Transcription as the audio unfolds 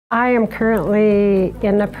I am currently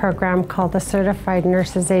in a program called the Certified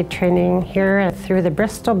Nurses Aid Training here through the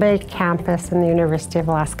Bristol Bay campus in the University of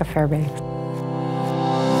Alaska Fairbanks.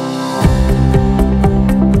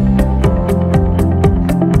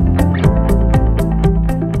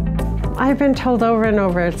 I've been told over and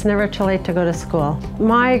over, it's never too late to go to school.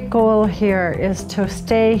 My goal here is to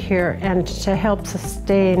stay here and to help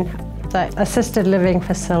sustain the assisted living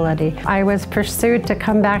facility. I was pursued to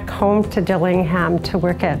come back home to Dillingham to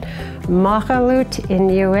work at Makalut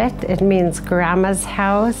Inuit. It means Grandma's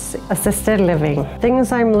House Assisted Living.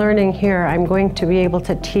 Things I'm learning here, I'm going to be able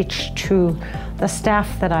to teach to the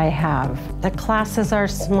staff that I have. The classes are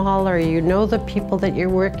smaller, you know the people that you're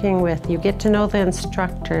working with, you get to know the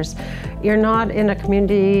instructors. You're not in a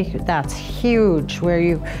community that's huge where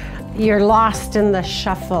you're lost in the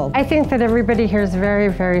shuffle. I think that everybody here is very,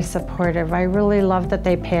 very supportive. I really love that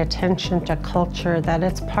they pay attention to culture, that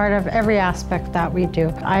it's part of every aspect that we do.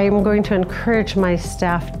 I'm going to encourage my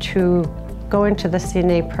staff to go into the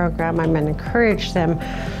CNA program. I'm going to encourage them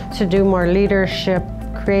to do more leadership,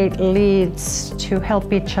 create leads, to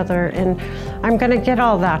help each other, and I'm going to get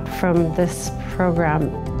all that from this program.